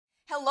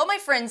Hello my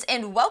friends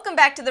and welcome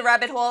back to the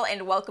rabbit hole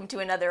and welcome to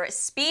another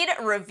speed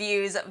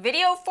reviews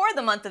video for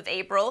the month of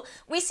April.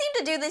 We seem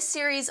to do this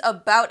series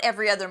about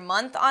every other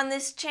month on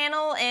this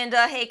channel and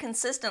hey,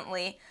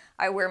 consistently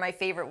I wear my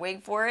favorite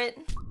wig for it.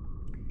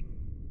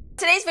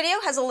 Today's video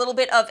has a little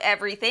bit of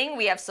everything.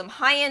 We have some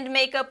high-end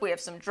makeup, we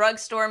have some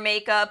drugstore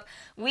makeup,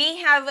 we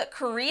have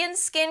Korean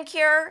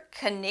skincare,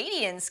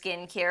 Canadian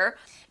skincare,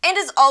 and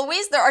as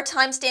always, there are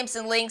timestamps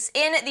and links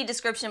in the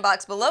description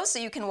box below so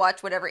you can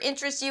watch whatever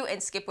interests you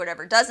and skip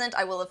whatever doesn't.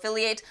 I will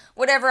affiliate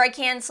whatever I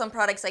can, some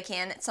products I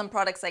can, some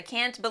products I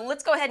can't, but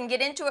let's go ahead and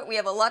get into it. We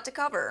have a lot to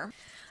cover.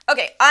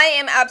 Okay, I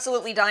am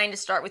absolutely dying to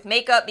start with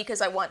makeup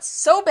because I want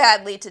so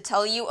badly to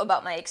tell you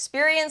about my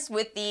experience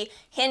with the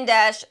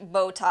Hindash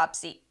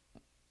Beautopsy.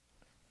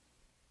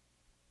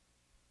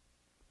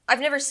 I've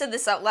never said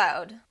this out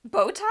loud.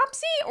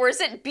 Beautopsy? Or is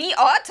it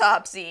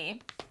Beautopsy?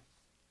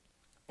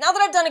 Now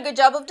that I've done a good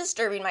job of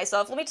disturbing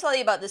myself, let me tell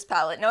you about this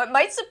palette. Now, it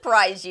might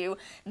surprise you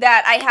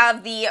that I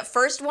have the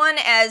first one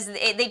as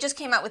they just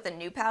came out with a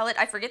new palette.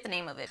 I forget the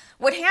name of it.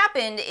 What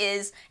happened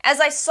is, as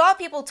I saw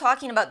people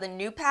talking about the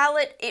new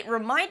palette, it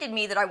reminded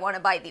me that I want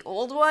to buy the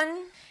old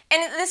one.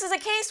 And this is a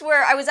case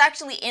where I was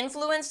actually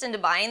influenced into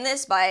buying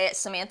this by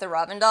Samantha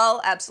Ravndal.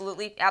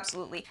 Absolutely,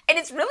 absolutely. And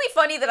it's really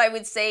funny that I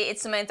would say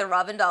it's Samantha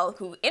Ravndal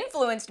who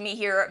influenced me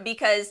here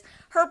because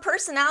her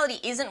personality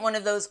isn't one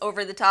of those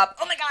over-the-top,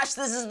 oh my gosh,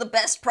 this is the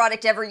best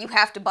product ever, you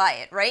have to buy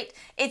it, right?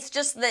 It's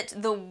just that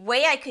the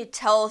way I could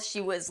tell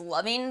she was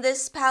loving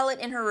this palette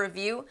in her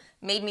review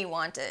made me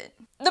want it.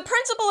 The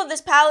principle of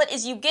this palette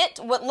is you get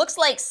what looks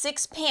like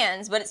 6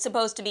 pans, but it's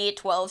supposed to be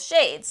 12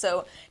 shades.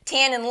 So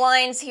tan and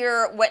lines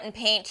here, wet and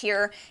paint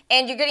here,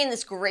 and you're getting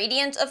this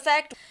gradient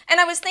effect.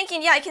 And I was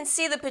thinking, yeah, I can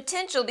see the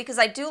potential because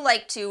I do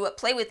like to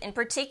play with, in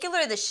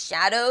particular, the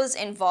shadows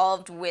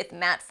involved with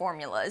matte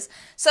formulas.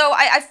 So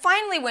I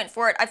finally went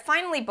for it, I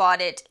finally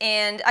bought it,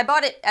 and I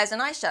bought it as an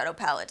eyeshadow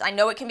palette. I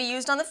know it can be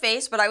used on the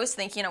face, but I was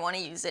thinking I want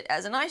to use it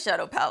as an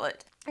eyeshadow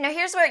palette. Now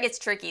here's where it gets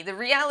tricky. The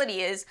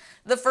reality is,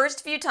 the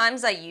first few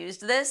times I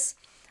used this,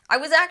 I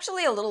was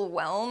actually a little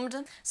whelmed.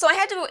 So I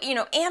had to,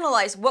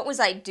 analyze what was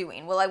I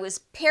doing. Well, I was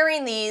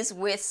pairing these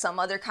with some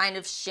other kind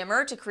of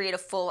shimmer to create a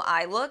full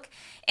eye look,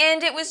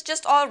 and it was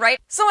just all right.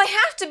 So I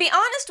have to be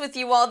honest with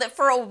you all that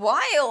for a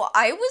while,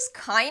 I was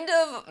kind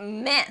of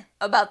meh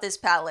about this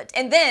palette.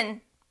 And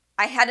then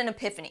I had an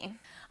epiphany.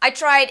 I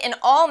tried an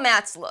all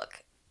mattes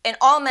look. An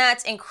all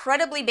mattes,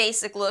 incredibly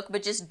basic look,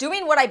 but just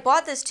doing what I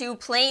bought this to,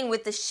 playing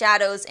with the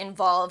shadows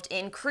involved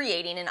in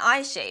creating an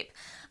eye shape.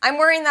 I'm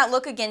wearing that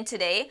look again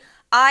today.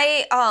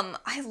 I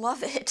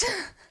love it.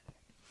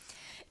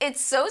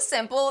 It's so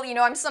simple.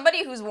 I'm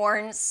somebody who's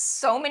worn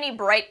so many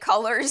bright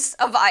colors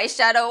of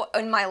eyeshadow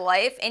in my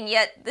life, and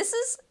yet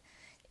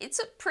it's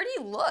a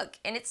pretty look,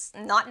 and it's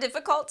not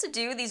difficult to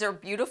do. These are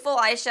beautiful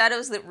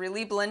eyeshadows that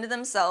really blend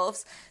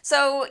themselves.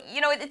 So,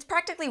 it's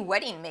practically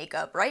wedding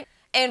makeup, right?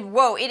 And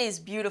whoa, it is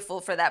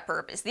beautiful for that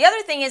purpose. The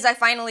other thing is I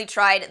finally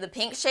tried the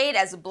pink shade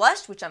as a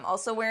blush, which I'm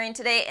also wearing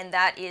today, and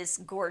that is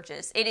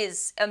gorgeous. It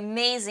is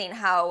amazing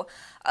how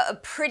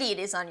pretty it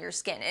is on your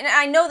skin. And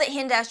I know that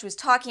Hindash was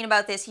talking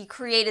about this. He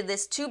created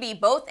this to be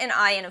both an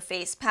eye and a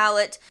face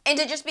palette. And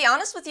to just be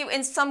honest with you,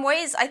 in some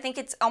ways, I think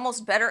it's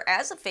almost better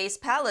as a face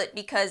palette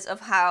because of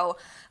how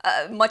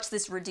much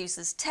this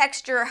reduces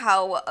texture,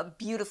 how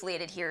beautifully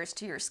it adheres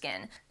to your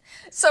skin.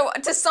 So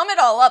to sum it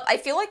all up, I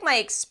feel like my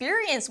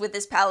experience with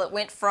this palette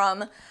went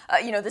from,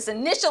 this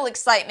initial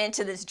excitement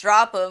to this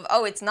drop of,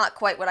 oh, it's not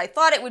quite what I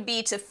thought it would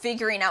be, to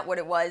figuring out what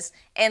it was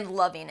and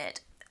loving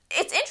it.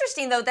 It's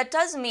interesting though, that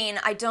does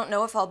mean I don't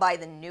know if I'll buy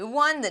the new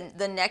one,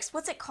 the next,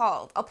 what's it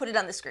called? I'll put it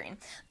on the screen.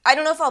 I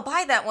don't know if I'll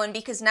buy that one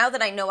because now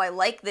that I know I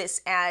like this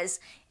as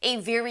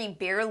a very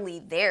barely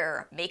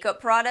there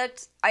makeup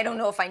product, I don't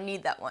know if I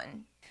need that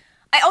one.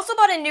 I also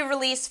bought a new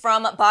release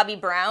from Bobbi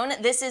Brown.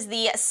 This is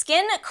the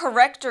Skin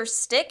Corrector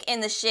Stick in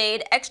the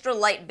shade Extra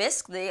Light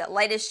Bisque, the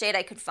lightest shade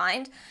I could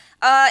find.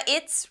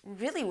 It's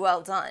really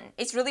well done.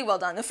 It's really well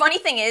done. The funny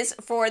thing is,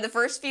 for the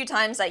first few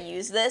times I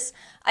used this,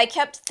 I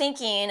kept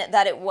thinking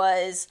that it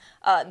was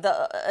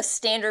a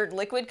standard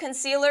liquid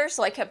concealer,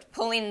 so I kept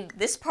pulling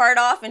this part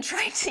off and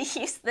trying to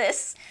use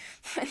this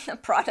when the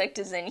product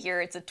is in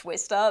here. It's a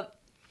twist up.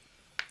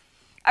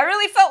 I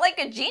really felt like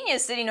a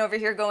genius sitting over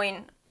here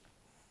going,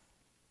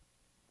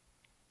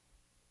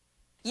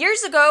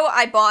 years ago,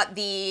 I bought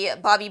the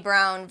Bobbi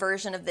Brown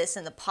version of this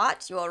in the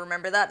pot. You all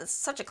remember that? It's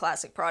such a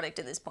classic product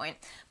at this point.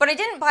 But I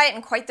didn't buy it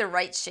in quite the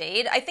right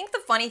shade. I think the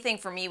funny thing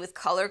for me with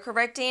color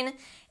correcting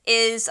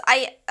is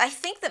I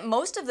think that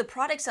most of the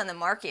products on the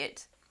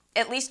market,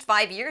 at least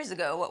 5 years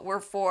ago,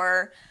 were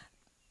for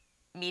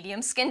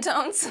medium skin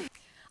tones.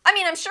 I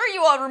mean, I'm sure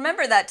you all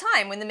remember that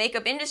time when the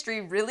makeup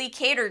industry really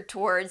catered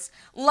towards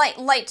light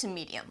to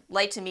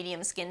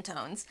medium skin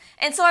tones.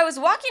 And so I was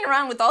walking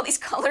around with all these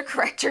color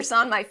correctors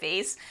on my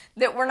face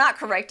that were not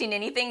correcting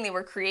anything, they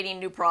were creating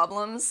new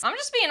problems. I'm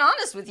just being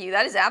honest with you,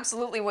 that is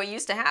absolutely what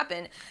used to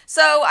happen.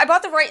 So I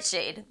bought the right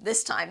shade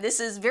this time.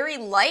 This is very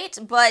light,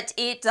 but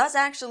it does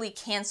actually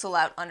cancel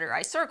out under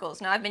eye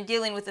circles. Now I've been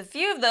dealing with a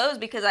few of those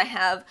because I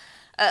have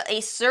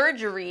a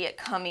surgery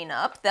coming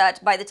up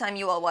that by the time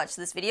you all watch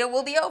this video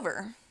will be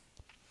over.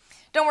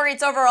 Don't worry,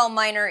 it's overall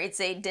minor. It's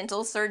a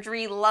dental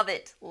surgery. Love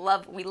it.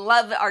 We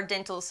love our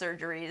dental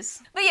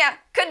surgeries. But yeah,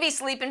 could be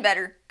sleeping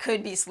better.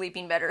 Could be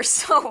sleeping better.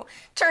 So,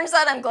 turns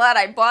out I'm glad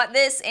I bought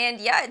this, and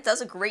yeah, it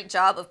does a great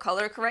job of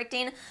color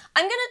correcting.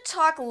 I'm gonna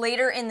talk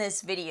later in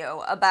this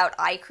video about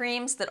eye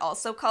creams that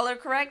also color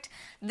correct.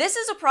 This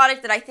is a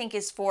product that I think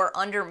is for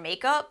under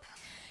makeup.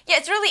 Yeah,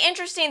 it's really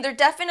interesting. There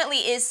definitely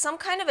is some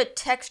kind of a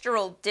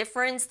textural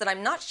difference that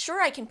I'm not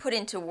sure I can put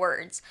into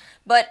words.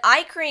 But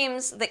eye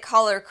creams that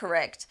color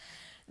correct,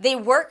 they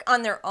work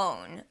on their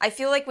own. I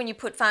feel like when you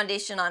put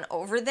foundation on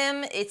over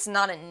them, it's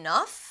not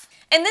enough.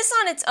 And this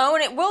on its own,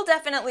 it will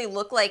definitely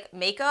look like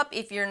makeup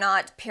if you're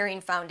not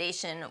pairing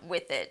foundation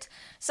with it.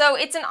 So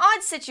it's an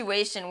odd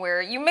situation where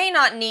you may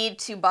not need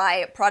to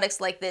buy products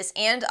like this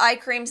and eye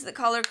creams that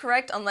color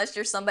correct unless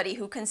you're somebody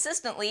who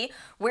consistently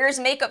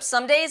wears makeup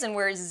some days and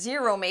wears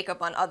zero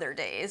makeup on other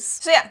days.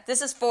 So yeah,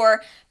 this is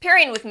for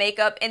pairing with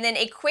makeup. And then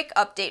a quick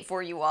update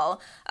for you all.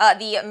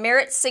 The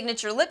Merit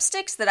Signature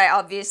lipsticks that I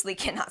obviously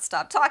cannot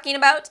stop talking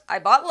about. I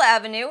bought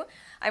L'Avenue.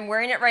 I'm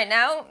wearing it right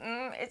now.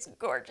 It's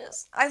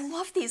gorgeous. I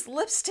love these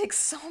lipsticks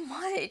so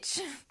much.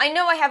 I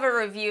know I have a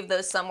review of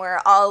those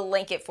somewhere. I'll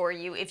link it for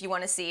you if you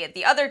want to see it.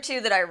 The other two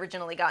that I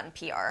originally got in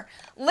PR.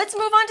 Let's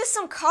move on to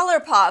some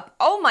Colourpop.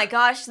 Oh my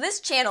gosh, this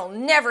channel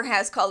never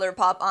has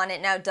Colourpop on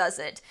it now, does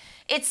it?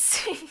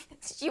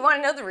 It's... You want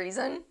to know the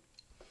reason?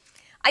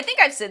 I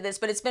think I've said this,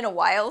 but it's been a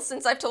while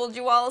since I've told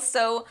you all,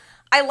 so...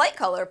 I like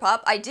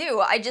Colourpop, I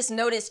do. I just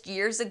noticed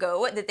years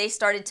ago that they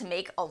started to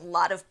make a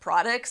lot of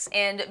products,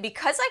 and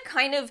because I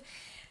kind of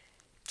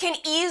can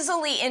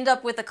easily end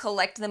up with a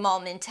collect them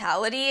all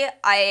mentality,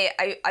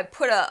 I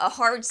put a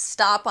hard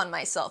stop on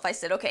myself. I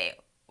said, okay,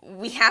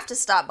 we have to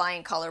stop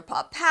buying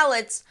Colourpop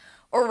palettes,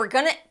 or we're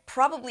gonna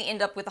probably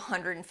end up with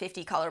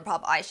 150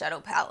 Colourpop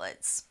eyeshadow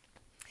palettes.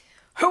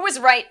 Who was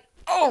right?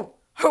 Oh!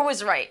 Who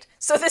was right?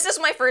 So this is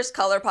my first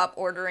Colourpop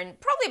order in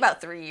probably about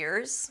 3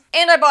 years.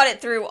 And I bought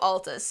it through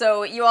Ulta,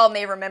 so you all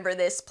may remember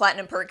this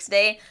Platinum Perks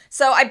Day.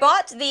 So I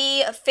bought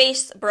the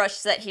face brush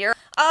set here.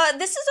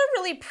 This is a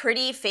really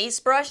pretty face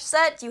brush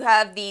set. You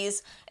have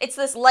these, it's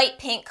this light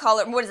pink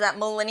color, what is that,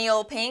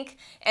 millennial pink?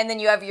 And then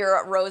you have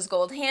your rose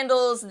gold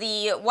handles.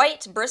 The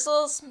white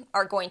bristles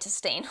are going to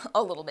stain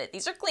a little bit.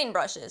 These are clean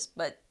brushes,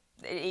 but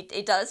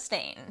it does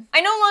stain.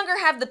 I no longer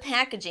have the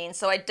packaging,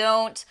 so I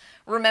don't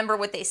remember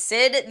what they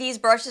said these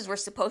brushes were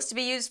supposed to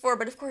be used for,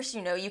 but of course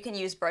you know you can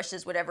use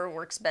brushes whatever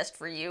works best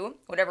for you,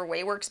 whatever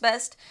way works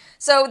best.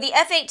 So the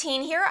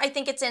F18 here, I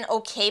think it's an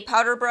okay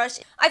powder brush.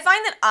 I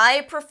find that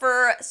I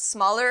prefer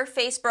smaller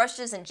face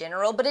brushes in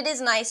general, but it is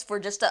nice for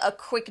just a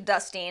quick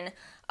dusting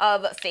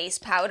of face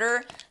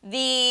powder.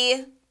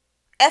 The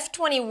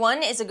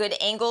F21 is a good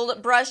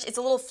angled brush. It's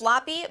a little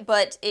floppy,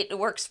 but it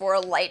works for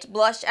a light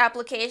blush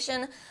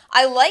application.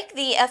 I like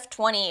the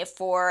F20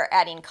 for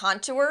adding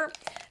contour.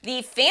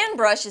 The fan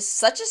brush is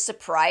such a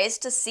surprise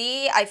to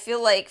see. I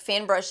feel like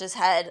fan brushes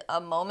had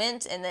a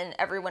moment and then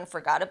everyone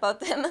forgot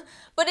about them.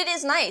 But it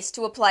is nice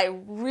to apply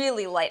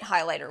really light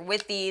highlighter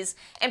with these.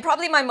 And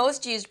probably my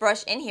most used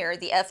brush in here,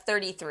 the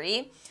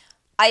F33.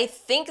 I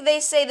think they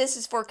say this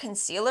is for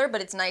concealer,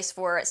 but it's nice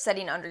for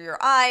setting under your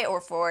eye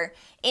or for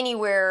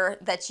anywhere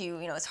that you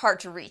know, it's hard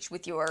to reach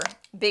with your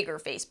bigger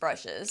face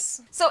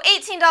brushes. So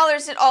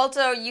 $18 at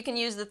Ulta, you can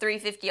use the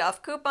 $3.50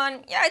 off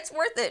coupon. Yeah, it's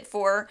worth it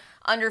for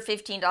under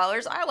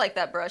 $15. I like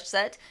that brush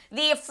set.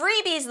 The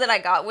freebies that I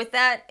got with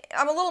that,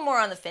 I'm a little more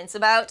on the fence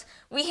about.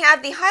 We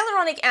have the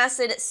hyaluronic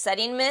acid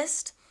setting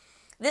mist.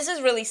 This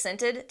is really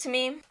scented to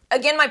me.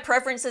 Again, my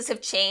preferences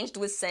have changed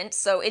with scent,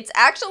 so it's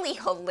actually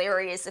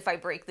hilarious if I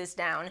break this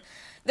down.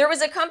 There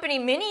was a company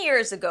many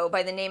years ago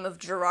by the name of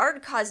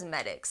Gerard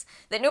Cosmetics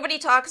that nobody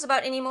talks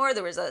about anymore.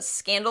 There was a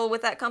scandal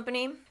with that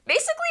company.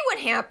 Basically what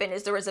happened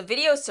is there was a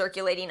video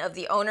circulating of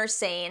the owner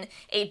saying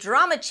a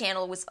drama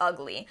channel was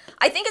ugly.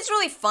 I think it's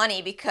really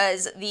funny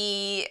because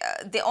the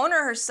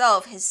owner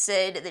herself has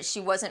said that she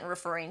wasn't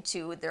referring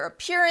to their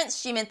appearance.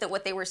 She meant that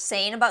what they were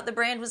saying about the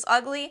brand was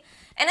ugly.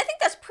 And I think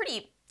that's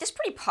pretty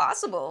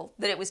possible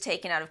that it was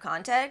taken out of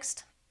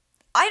context.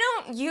 I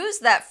don't use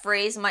that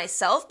phrase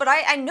myself, but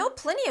I know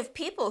plenty of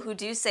people who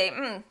do say,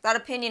 that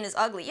opinion is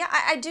ugly. Yeah,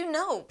 I do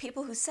know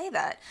people who say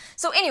that.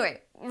 So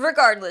anyway,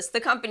 regardless,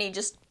 the company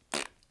just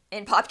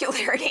in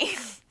popularity.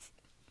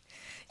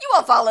 You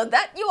all followed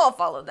that. You all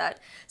followed that.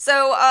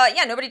 So,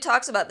 yeah, nobody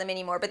talks about them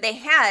anymore, but they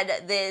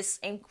had this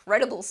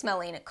incredible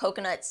smelling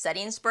coconut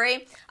setting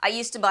spray. I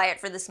used to buy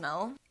it for the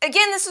smell.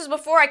 Again, this was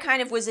before I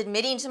kind of was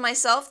admitting to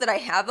myself that I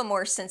have a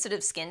more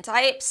sensitive skin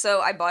type,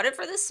 so I bought it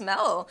for the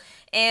smell.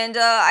 And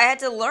I had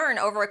to learn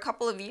over a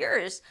couple of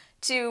years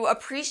to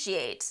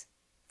appreciate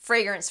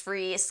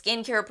fragrance-free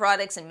skincare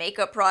products and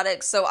makeup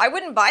products, so I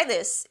wouldn't buy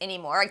this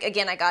anymore.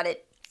 Again, I got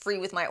it free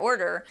with my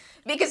order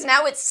because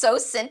now it's so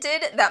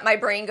scented that my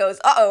brain goes,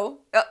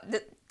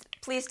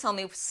 please tell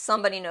me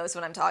somebody knows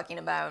what I'm talking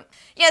about.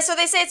 Yeah, so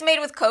they say it's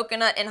made with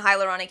coconut and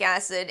hyaluronic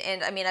acid,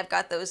 and I mean, I've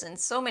got those in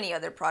so many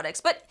other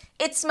products, but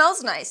it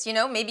smells nice, you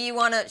know? Maybe you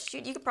want to,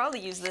 shoot, you could probably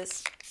use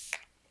this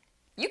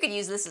You could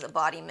use this as a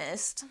body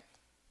mist.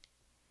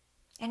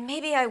 And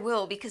maybe I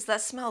will, because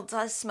that smell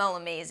does smell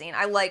amazing.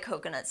 I like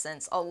coconut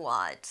scents a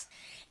lot.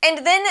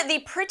 And then the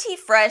Pretty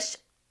Fresh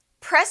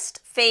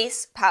Pressed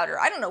Face Powder.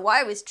 I don't know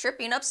why I was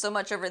tripping up so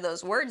much over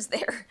those words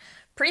there.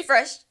 Pretty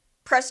Fresh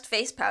Pressed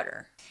Face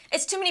Powder.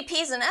 It's too many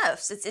P's and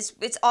F's.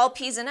 It's all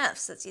P's and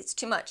F's. It's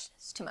too much.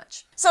 It's too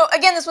much. So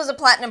again, this was a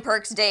Platinum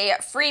Perks Day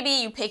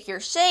freebie. You pick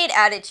your shade,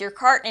 add it to your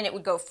cart, and it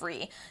would go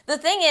free. The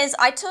thing is,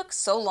 I took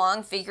so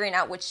long figuring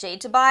out which shade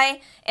to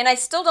buy, and I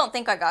still don't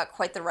think I got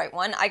quite the right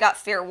one. I got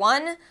Fair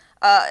 1.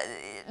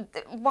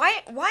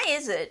 Why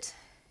is it,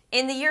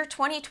 in the year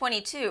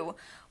 2022,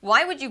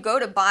 why would you go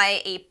to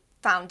buy a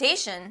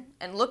foundation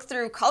and look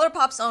through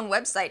Colourpop's own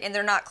website and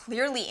they're not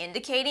clearly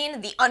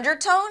indicating the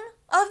undertone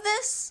of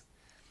this?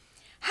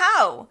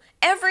 How?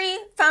 Every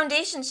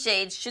foundation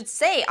shade should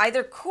say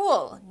either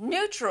cool,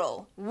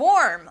 neutral,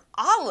 warm,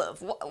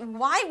 olive.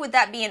 Why would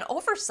that be an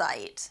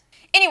oversight?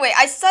 Anyway,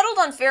 I settled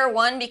on Fair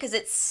 1 because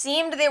it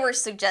seemed they were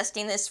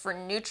suggesting this for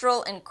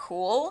neutral and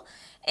cool,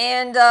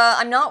 and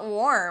I'm not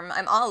warm,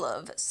 I'm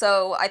olive,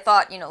 so I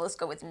thought, let's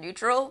go with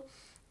neutral.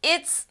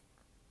 It's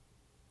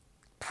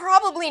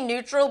probably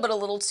neutral, but a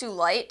little too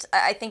light.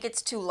 I think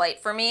it's too light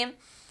for me.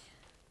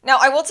 Now,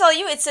 I will tell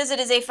you, it says it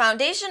is a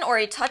foundation or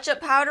a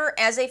touch-up powder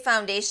as a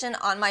foundation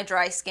on my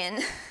dry skin.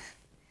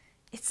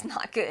 It's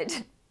not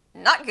good.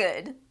 Not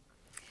good.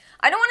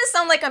 I don't want to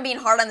sound like I'm being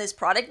hard on this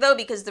product, though,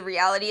 because the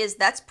reality is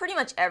that's pretty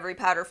much every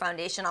powder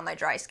foundation on my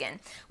dry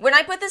skin. When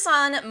I put this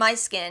on my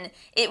skin,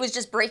 it was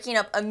just breaking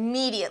up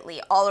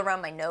immediately all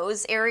around my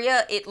nose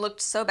area. It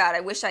looked so bad. I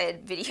wish I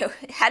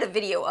had a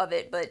video of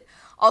it, but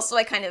also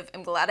I kind of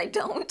am glad I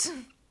don't.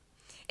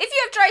 If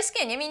you have dry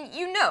skin, I mean,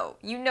 you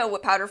know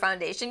what powder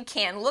foundation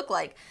can look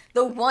like.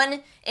 The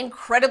one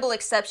incredible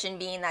exception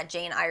being that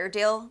Jane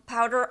Iredale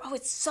powder. Oh,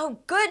 it's so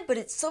good, but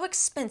it's so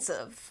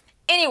expensive.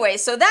 Anyway,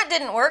 so that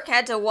didn't work.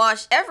 Had to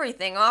wash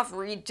everything off,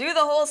 redo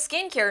the whole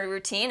skincare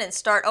routine, and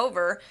start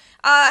over.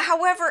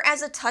 However,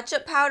 as a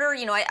touch-up powder,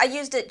 I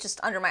used it just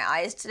under my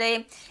eyes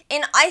today.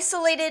 In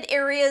isolated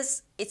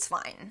areas, it's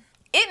fine.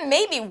 It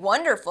may be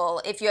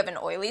wonderful if you have an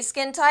oily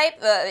skin type,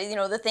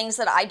 the things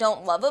that I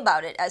don't love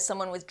about it as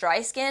someone with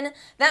dry skin.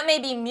 That may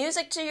be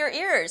music to your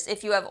ears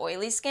if you have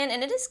oily skin,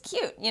 and it is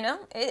cute,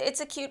 It's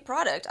a cute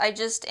product. I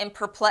just am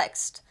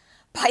perplexed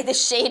by the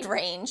shade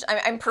range.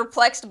 I'm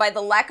perplexed by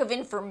the lack of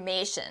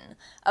information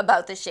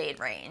about the shade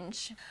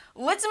range.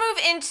 Let's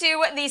move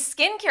into the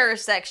skincare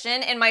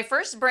section, and my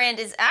first brand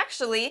is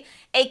actually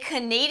a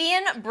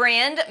Canadian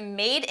brand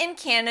made in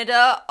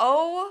Canada.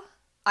 Oh,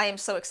 I am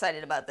so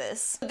excited about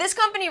this. This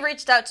company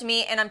reached out to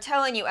me, and I'm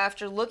telling you,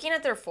 after looking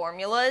at their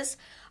formulas,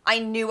 I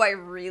knew I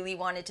really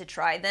wanted to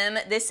try them.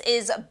 This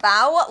is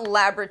Bao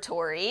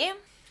Laboratory.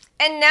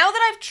 And now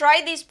that I've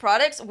tried these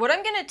products, what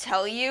I'm gonna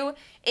tell you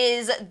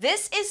is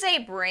this is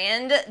a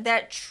brand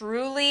that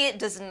truly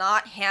does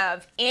not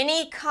have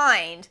any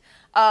kind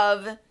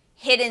of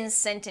hidden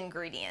scent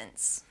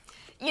ingredients.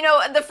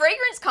 The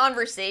fragrance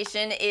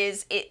conversation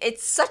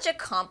it's such a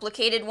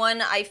complicated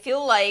one. I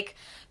feel like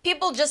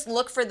people just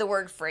look for the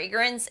word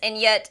fragrance, and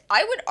yet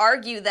I would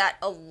argue that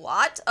a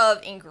lot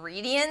of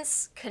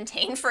ingredients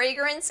contain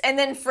fragrance, and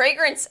then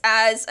fragrance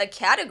as a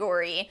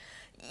category,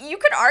 you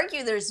could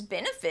argue there's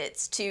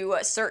benefits to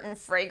certain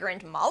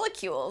fragrant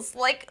molecules,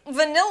 like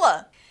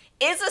vanilla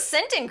is a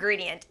scent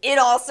ingredient. It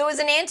also is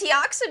an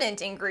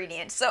antioxidant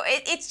ingredient. So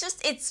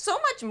it's so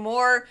much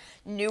more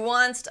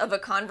nuanced of a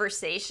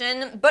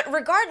conversation. But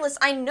regardless,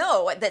 I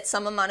know that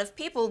some amount of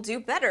people do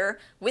better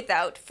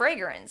without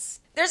fragrance.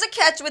 There's a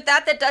catch with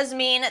that. That does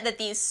mean that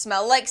these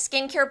smell like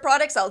skincare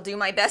products. I'll do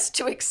my best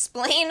to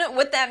explain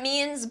what that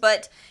means.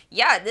 But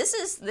yeah, this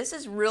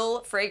is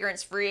real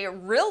fragrance free,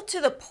 real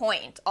to the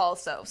point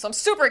also. So I'm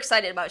super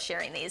excited about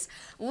sharing these.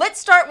 Let's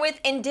start with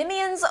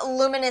Endymion's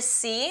Luminous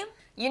C.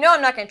 You know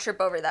I'm not going to trip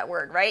over that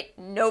word, right?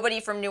 Nobody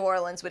from New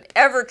Orleans would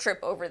ever trip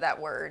over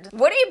that word.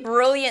 What a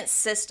brilliant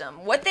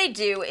system. What they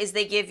do is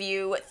they give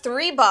you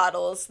 3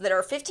 bottles that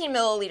are 15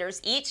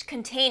 milliliters each,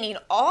 containing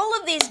all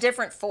of these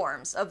different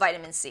forms of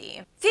vitamin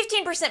C.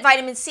 15%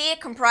 vitamin C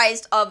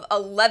comprised of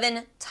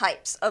 11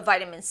 types of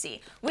vitamin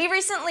C. We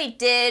recently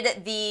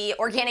did the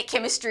organic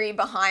chemistry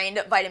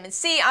behind vitamin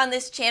C on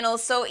this channel,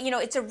 so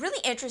it's a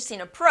really interesting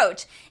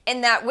approach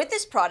in that with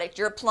this product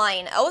you're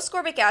applying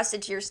L-ascorbic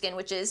acid to your skin,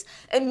 which is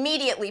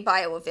immediately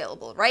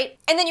bioavailable, right?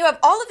 And then you have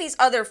all of these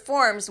other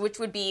forms which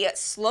would be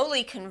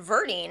slowly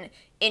converting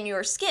in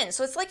your skin.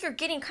 So it's like you're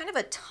getting kind of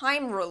a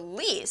time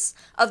release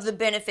of the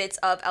benefits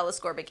of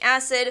L-ascorbic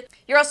acid.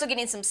 You're also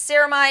getting some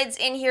ceramides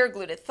in here,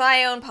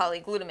 glutathione,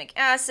 polyglutamic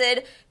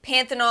acid,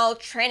 panthenol,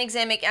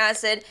 tranexamic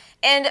acid.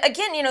 And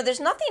again, there's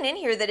nothing in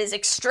here that is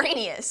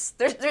extraneous.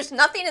 There's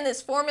nothing in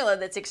this formula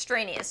that's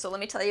extraneous. So let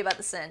me tell you about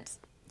the scent.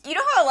 You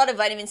know how a lot of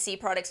vitamin C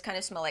products kind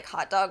of smell like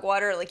hot dog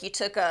water? Like you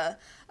took a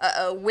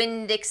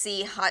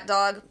Winn-Dixie hot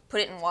dog, put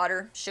it in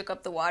water, shook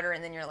up the water,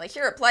 and then you're like,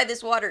 here, apply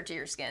this water to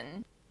your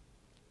skin.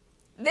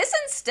 This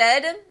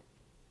instead,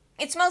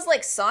 it smells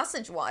like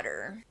sausage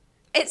water.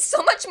 It's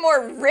so much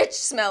more rich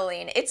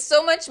smelling. It's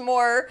so much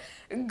more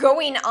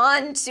going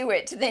on to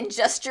it than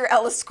just your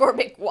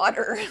L-ascorbic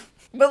water.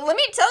 But let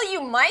me tell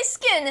you, my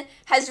skin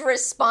has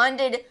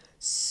responded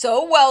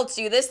so well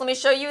to this. Let me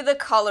show you the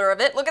color of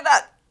it. Look at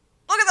that.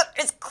 Look at that.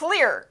 It's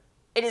clear.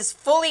 It is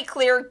fully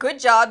clear. Good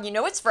job. You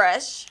know it's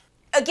fresh.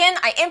 Again,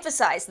 I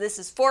emphasize this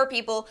is for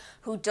people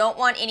who don't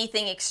want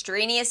anything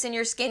extraneous in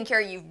your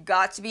skincare. You've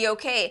got to be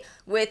okay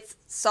with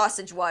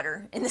sausage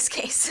water in this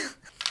case.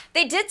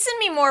 They did send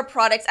me more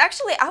products.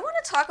 Actually, I want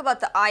to talk about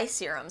the eye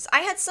serums. I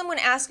had someone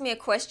ask me a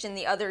question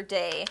the other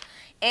day,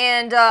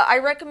 and I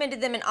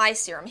recommended them an eye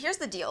serum. Here's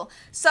the deal.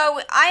 So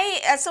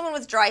as someone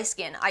with dry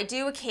skin, I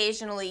do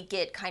occasionally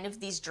get kind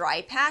of these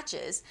dry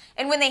patches,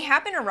 and when they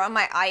happen around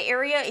my eye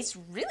area, it's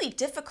really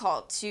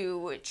difficult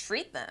to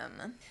treat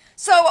them.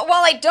 So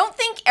while I don't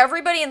think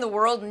everybody in the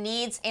world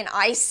needs an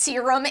eye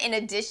serum in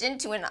addition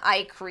to an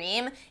eye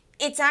cream,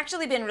 it's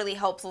actually been really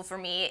helpful for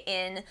me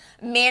in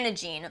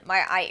managing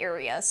my eye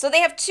area. So they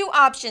have two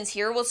options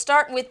here. We'll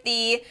start with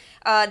the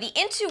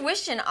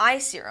Intuition Eye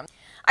Serum.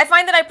 I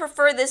find that I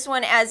prefer this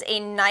one as a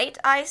night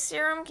eye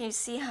serum. Can you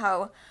see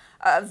how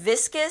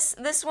viscous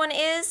this one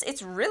is?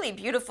 It's really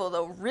beautiful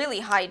though,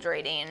 really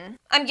hydrating.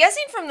 I'm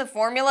guessing from the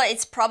formula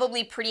it's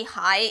probably pretty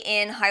high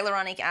in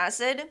hyaluronic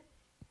acid.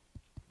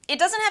 It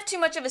doesn't have too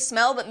much of a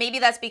smell, but maybe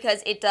that's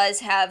because it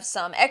does have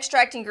some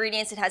extract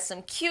ingredients. It has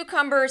some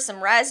cucumber,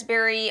 some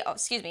rosemary.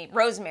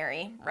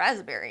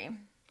 Raspberry.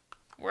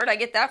 Where'd I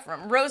get that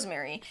from?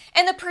 Rosemary.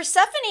 And the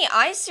Persephone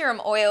Eye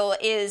Serum Oil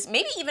is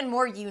maybe even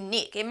more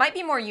unique. It might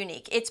be more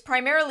unique. It's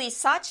primarily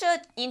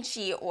Sacha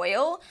Inchi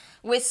oil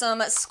with some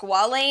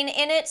squalane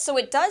in it, so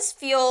it does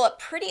feel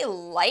pretty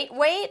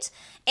lightweight.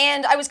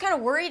 And I was kind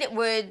of worried it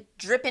would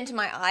drip into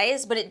my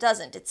eyes, but it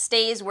doesn't. It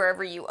stays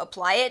wherever you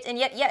apply it, and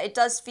yet, yeah, it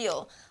does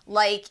feel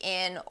like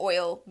an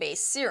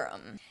oil-based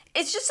serum.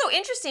 It's just so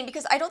interesting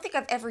because I don't think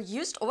I've ever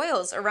used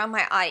oils around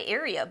my eye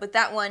area, but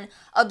that one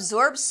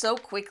absorbs so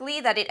quickly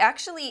that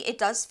it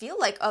does feel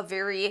like a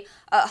very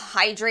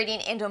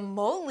hydrating and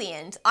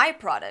emollient eye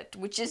product,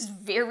 which is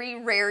very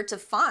rare to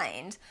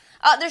find.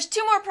 There's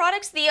two more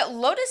products. The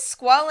Lotus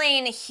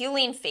Squalane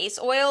Healing Face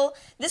Oil.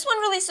 This one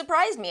really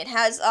surprised me. It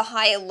has a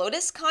high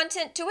lotus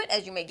content to it,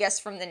 as you may guess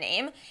from the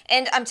name.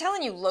 And I'm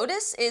telling you,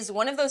 lotus is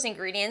one of those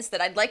ingredients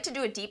that I'd like to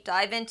do a deep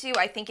dive into.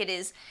 I think it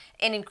is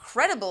an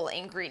incredible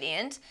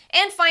ingredient.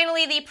 And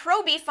finally, the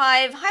Pro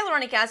B5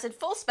 Hyaluronic Acid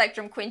Full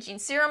Spectrum Quenching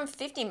Serum,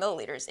 50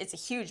 milliliters. It's a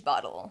huge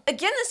bottle.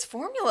 Again, this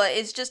formula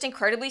is just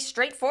incredibly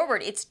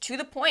straightforward. It's to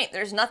the point.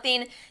 There's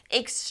nothing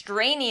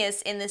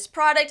extraneous in this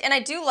product, and I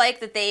do like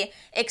that they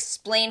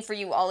explain for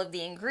you all of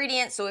the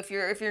ingredients, so if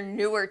you're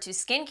newer to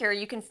skincare,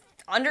 you can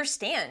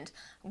understand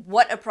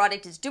what a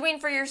product is doing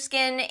for your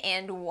skin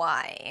and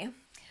why.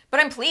 But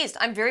I'm pleased.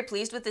 I'm very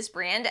pleased with this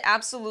brand.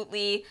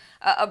 Absolutely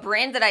a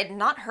brand that I'd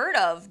not heard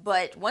of,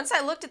 but once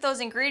I looked at those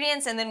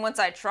ingredients and then once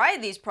I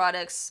tried these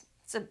products,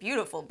 it's a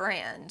beautiful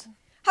brand.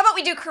 How about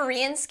we do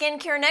Korean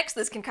skincare next?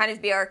 This can kind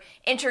of be our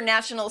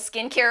international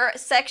skincare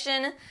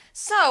section.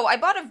 So I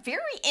bought a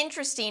very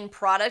interesting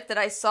product that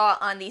I saw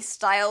on the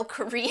Style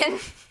Korean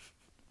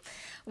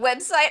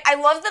website. I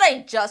love that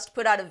I just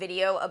put out a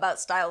video about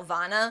Style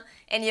Vana,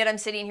 and yet I'm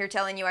sitting here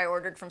telling you I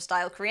ordered from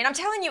Style Korean. I'm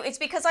telling you, it's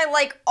because I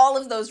like all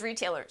of those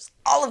retailers.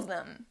 All of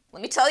them.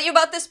 Let me tell you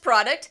about this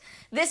product.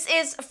 This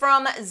is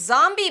from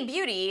Zombie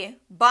Beauty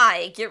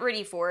by, get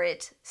ready for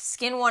it,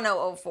 Skin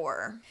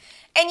 1004.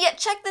 And yet,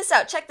 check this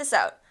out, check this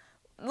out.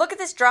 Look at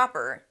this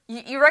dropper.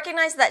 You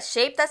recognize that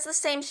shape? That's the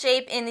same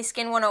shape in the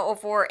Skin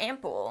 1004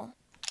 ampoule.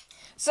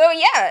 So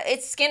yeah,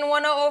 it's Skin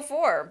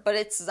 1004, but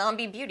it's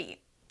Zombie Beauty.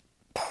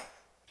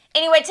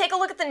 Anyway, take a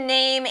look at the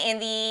name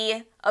and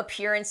the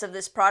appearance of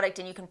this product,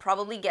 and you can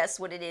probably guess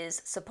what it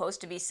is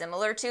supposed to be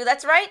similar to.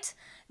 That's right,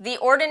 the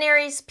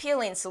Ordinary's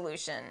Peeling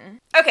Solution.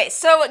 Okay,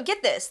 so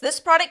get this.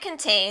 This product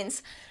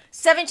contains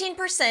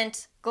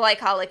 17%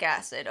 glycolic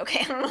acid.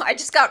 Okay, I don't know, I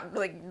just got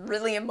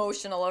really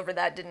emotional over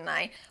that, didn't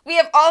I? We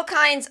have all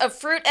kinds of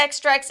fruit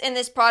extracts in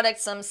this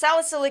product, some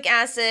salicylic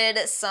acid,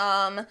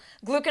 some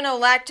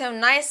gluconolactone,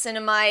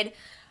 niacinamide.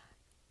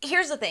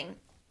 Here's the thing.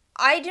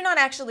 I do not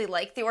actually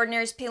like the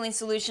Ordinary's Peeling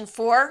Solution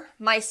for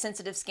my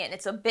sensitive skin.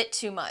 It's a bit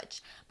too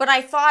much. But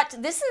I thought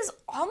this is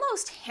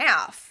almost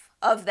half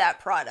of that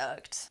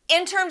product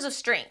in terms of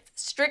strength,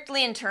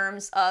 strictly in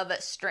terms of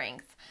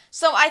strength.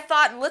 So I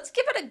thought, let's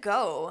give it a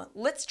go.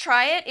 Let's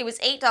try it. It was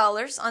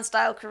 $8 on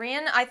Style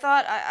Korean. I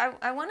thought,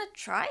 I want to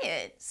try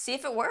it, see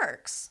if it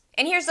works.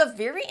 And here's a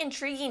very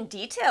intriguing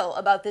detail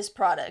about this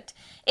product.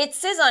 It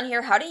says on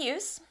here how to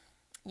use.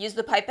 Use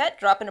the pipette,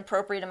 drop an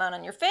appropriate amount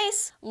on your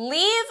face,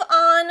 leave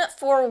on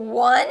for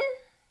 1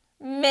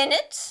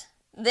 minute,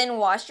 then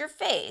wash your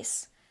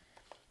face.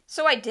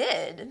 So I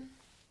did.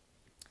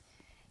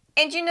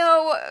 And you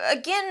know,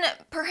 again,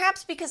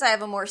 perhaps because I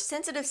have a more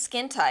sensitive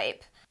skin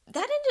type,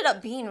 that ended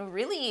up being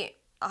really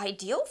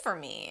ideal for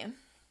me.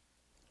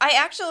 I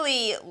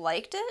actually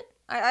liked it.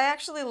 I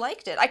actually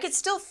liked it. I could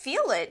still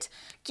feel it,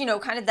 you know,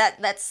 kind of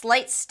that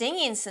slight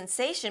stinging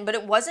sensation, but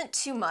it wasn't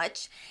too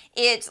much.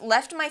 It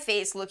left my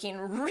face looking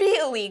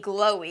really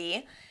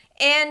glowy,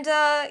 And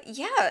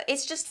yeah,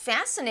 it's just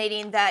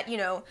fascinating that, you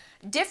know,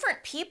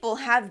 different people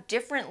have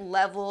different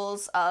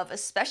levels of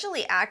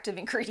especially active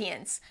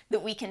ingredients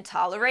that we can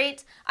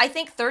tolerate. I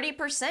think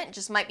 30%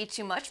 just might be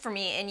too much for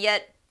me, and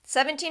yet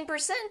 17%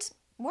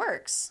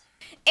 works.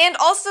 And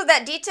also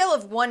that detail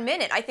of 1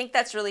 minute, I think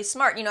that's really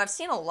smart. You know, I've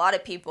seen a lot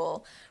of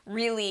people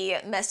really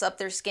mess up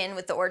their skin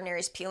with the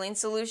Ordinary's peeling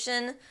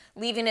solution,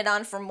 leaving it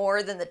on for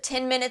more than the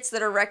 10 minutes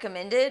that are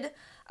recommended.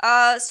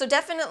 So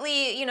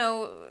definitely, you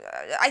know,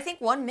 I think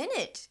 1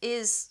 minute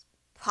is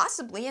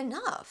possibly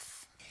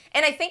enough.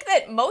 And I think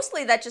that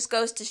mostly that just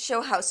goes to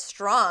show how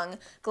strong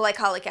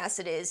glycolic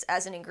acid is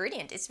as an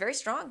ingredient. It's very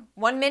strong.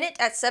 1 minute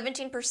at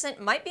 17%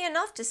 might be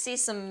enough to see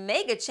some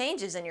mega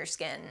changes in your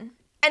skin.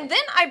 And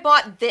then I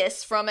bought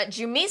this from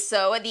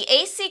Jumiso, the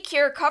AC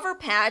Cure Cover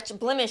Patch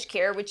Blemish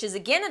Care, which is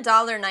again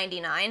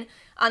 $1.99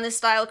 on the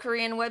Style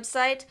Korean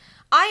website.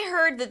 I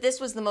heard that this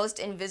was the most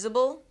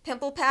invisible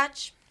pimple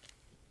patch,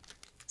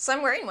 so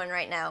I'm wearing one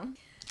right now.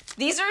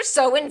 These are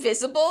so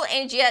invisible,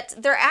 and yet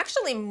they're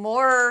actually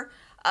more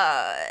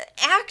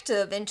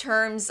active in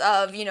terms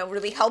of, you know,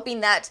 really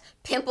helping that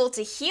pimple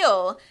to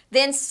heal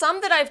than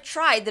some that I've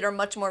tried that are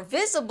much more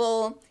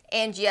visible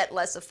and yet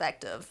less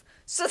effective.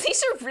 So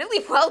these are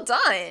really well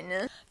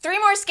done. 3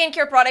 more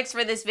skincare products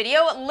for this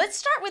video. Let's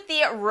start with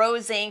the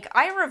Rose Inc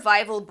Eye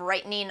Revival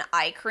Brightening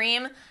Eye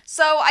Cream.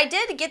 So I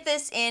did get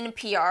this in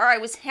PR. I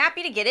was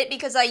happy to get it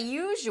because I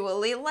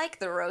usually like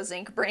the Rose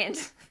Inc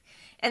brand.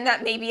 And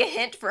that may be a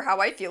hint for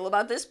how I feel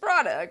about this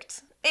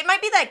product. It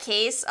might be that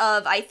case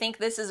of I think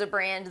this is a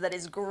brand that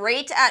is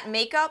great at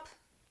makeup.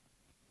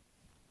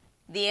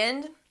 The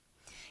end.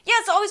 Yeah,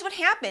 it's always what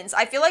happens.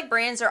 I feel like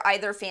brands are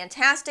either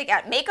fantastic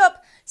at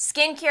makeup,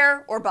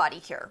 skincare, or body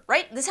care,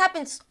 right? This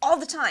happens all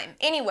the time.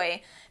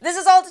 Anyway, this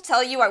is all to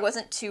tell you I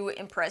wasn't too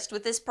impressed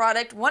with this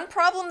product. One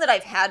problem that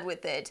I've had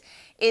with it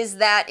is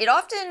that it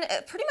often,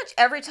 pretty much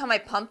every time I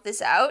pump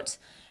this out,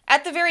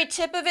 at the very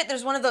tip of it,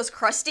 there's one of those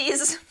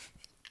crusties.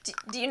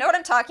 Do you know what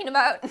I'm talking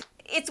about?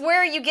 It's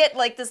where you get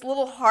like this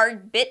little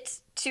hard bit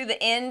to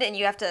the end and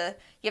you have to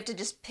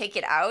just pick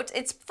it out.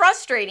 It's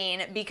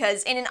frustrating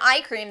because in an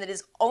eye cream that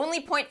is only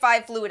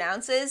 0.5 fluid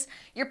ounces,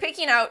 you're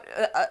picking out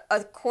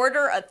a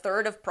quarter, a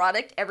third of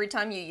product every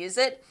time you use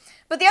it.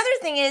 But the other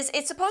thing is,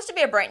 it's supposed to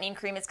be a brightening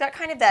cream. It's got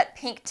kind of that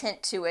pink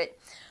tint to it,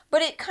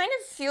 but it kind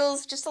of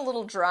feels just a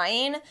little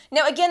drying.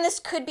 Now again, this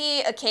could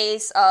be a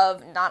case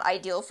of not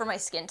ideal for my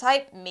skin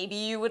type. Maybe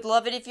you would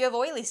love it if you have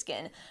oily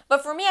skin.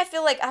 But for me, I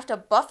feel like I have to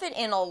buff it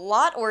in a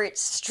lot or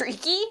it's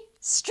streaky.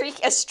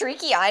 A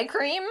streaky eye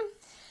cream.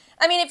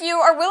 I mean, if you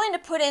are willing to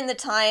put in the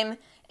time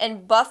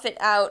and buff it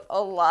out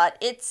a lot,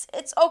 it's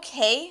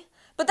okay.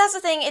 But that's the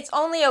thing, it's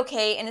only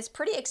okay and it's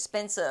pretty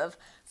expensive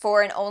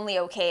for an only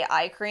okay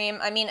eye cream.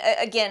 I mean,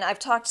 again, I've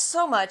talked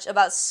so much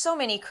about so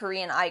many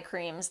Korean eye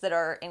creams that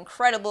are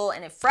incredible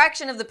and a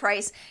fraction of the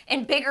price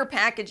and bigger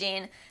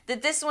packaging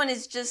that this one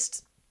is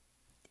just,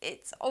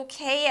 it's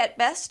okay at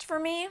best for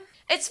me.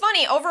 It's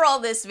funny, overall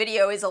this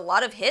video is a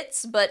lot of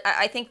hits, but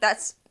I think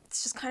it's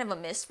just kind of a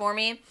miss for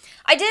me.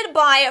 I did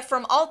buy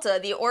from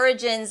Ulta the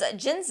Origins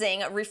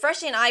Ginzing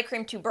Refreshing Eye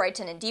Cream to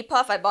Brighten and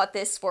Depuff. I bought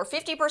this for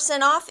 50%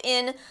 off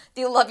in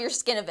the Love Your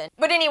Skin event.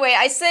 But anyway,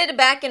 I said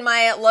back in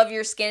my Love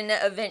Your Skin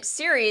event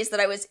series that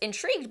I was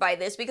intrigued by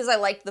this because I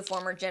liked the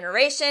former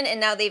generation, and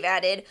now they've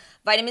added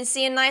vitamin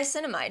C and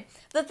niacinamide.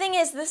 The thing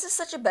is, this is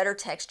such a better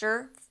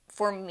texture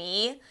for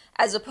me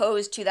as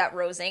opposed to that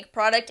Rose Inc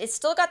product. It's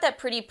still got that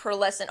pretty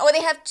pearlescent. Oh,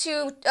 they have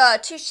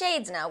two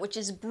shades now, which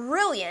is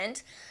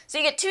brilliant. So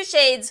you get 2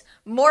 shades,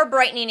 more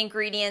brightening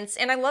ingredients,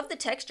 and I love the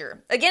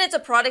texture. Again, it's a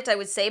product I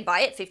would say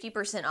buy it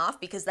 50% off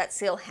because that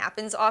sale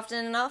happens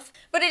often enough.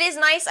 But it is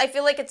nice. I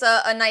feel like it's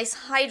a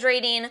nice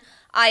hydrating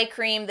eye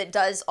cream that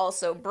does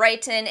also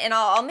brighten, and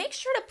I'll make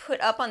sure to put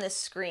up on the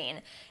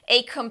screen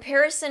a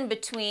comparison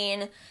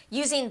between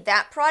using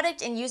that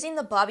product and using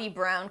the Bobbi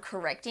Brown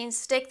Correcting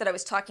Stick that I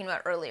was talking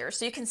about earlier,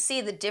 so you can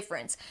see the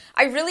difference.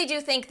 I really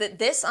do think that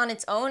this on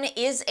its own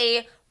is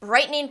a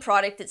brightening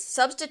product that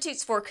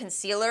substitutes for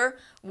concealer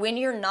when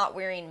you're not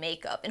wearing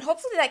makeup. And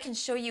hopefully that can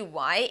show you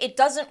why it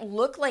doesn't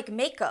look like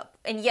makeup,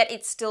 and yet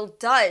it still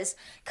does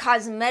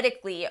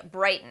cosmetically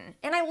brighten.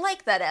 And I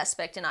like that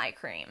aspect in eye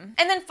cream.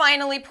 And then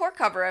finally, poor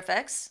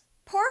CoverFX.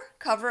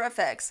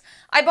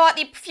 I bought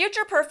the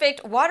Future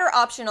Perfect Water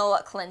Optional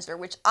Cleanser,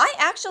 which I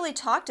actually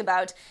talked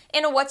about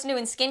in a What's New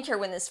in Skincare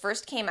when this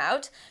first came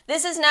out.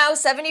 This is now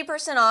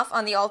 70% off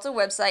on the Ulta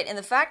website, and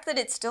the fact that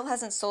it still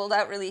hasn't sold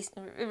out really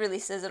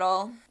says it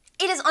all.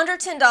 It is under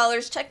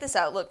 $10. Check this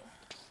out, look.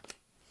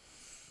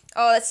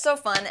 Oh, it's so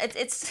fun.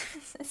 It's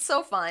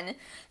so fun.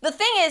 The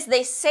thing is,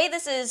 they say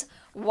this is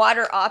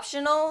water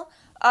optional.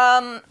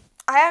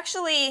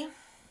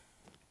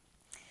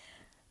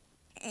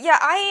 Yeah,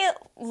 I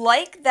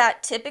like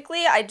that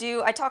typically. I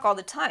talk all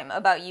the time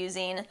about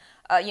using,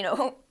 you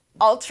know,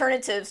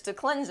 alternatives to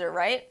cleanser,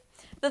 right?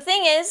 The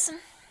thing is,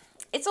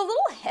 it's a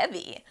little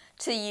heavy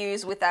to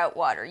use without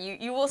water.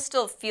 You will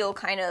still feel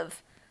kind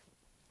of,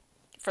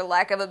 for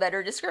lack of a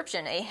better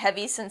description, a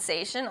heavy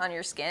sensation on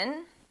your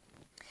skin.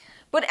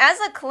 But as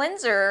a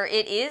cleanser,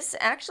 it is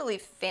actually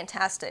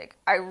fantastic.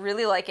 I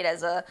really like it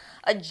as a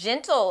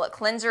gentle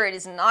cleanser. It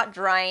is not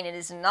drying, it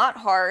is not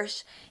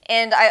harsh,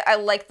 and I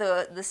like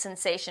the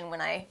sensation when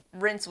I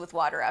rinse with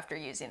water after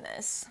using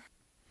this.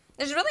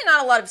 There's really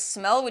not a lot of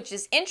smell, which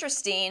is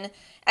interesting,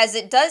 as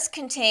it does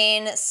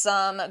contain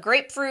some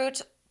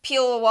grapefruit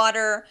peel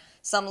water,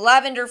 some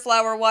lavender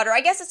flower water.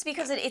 I guess it's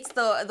because it's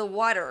the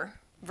water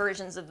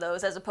versions of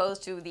those as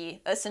opposed to the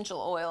essential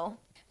oil.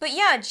 But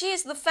yeah,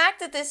 geez, the fact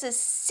that this is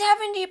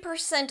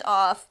 70%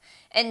 off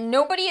and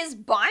nobody is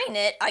buying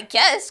it, I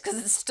guess, because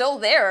it's still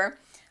there.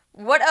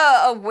 What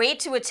a way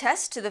to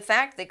attest to the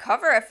fact that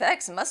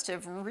CoverFX must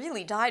have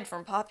really died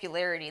from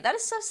popularity. That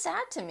is so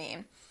sad to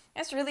me.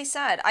 That's really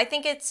sad. I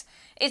think it's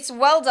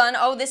well done.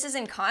 Oh, this is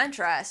in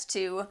contrast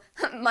to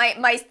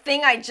my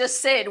thing I just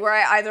said where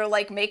I either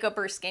like makeup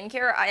or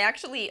skincare.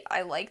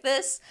 I like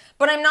this,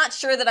 but I'm not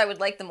sure that I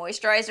would like the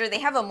moisturizer. They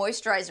have a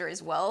moisturizer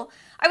as well.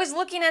 I was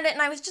looking at it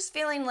and I was just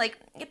feeling like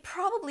it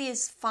probably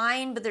is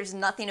fine, but there's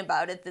nothing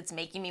about it that's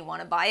making me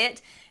want to buy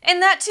it.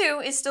 And that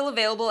too is still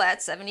available at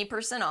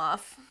 70%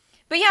 off.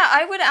 But yeah,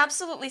 I would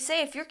absolutely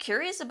say if you're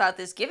curious about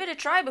this, give it a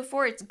try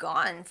before it's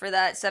gone for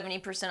that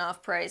 70%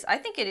 off price. I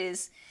think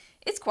it's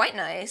quite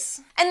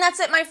nice. And that's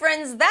it, my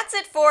friends. That's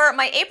it for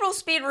my April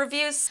speed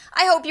reviews.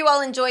 I hope you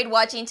all enjoyed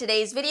watching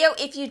today's video.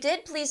 If you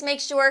did, please make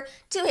sure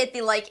to hit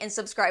the like and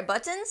subscribe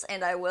buttons,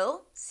 and I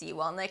will see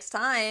you all next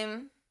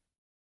time.